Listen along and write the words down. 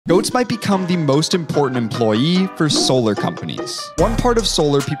Goats might become the most important employee for solar companies. One part of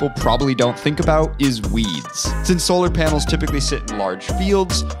solar people probably don't think about is weeds. Since solar panels typically sit in large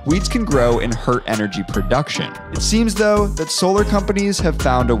fields, weeds can grow and hurt energy production. It seems though that solar companies have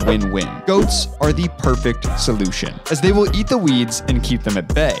found a win-win. Goats are the perfect solution, as they will eat the weeds and keep them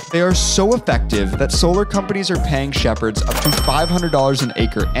at bay. They are so effective that solar companies are paying shepherds up to $500 an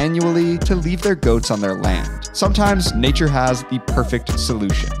acre annually to leave their goats on their land. Sometimes nature has the perfect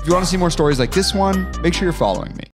solution. If you want to see more stories like this one, make sure you're following me.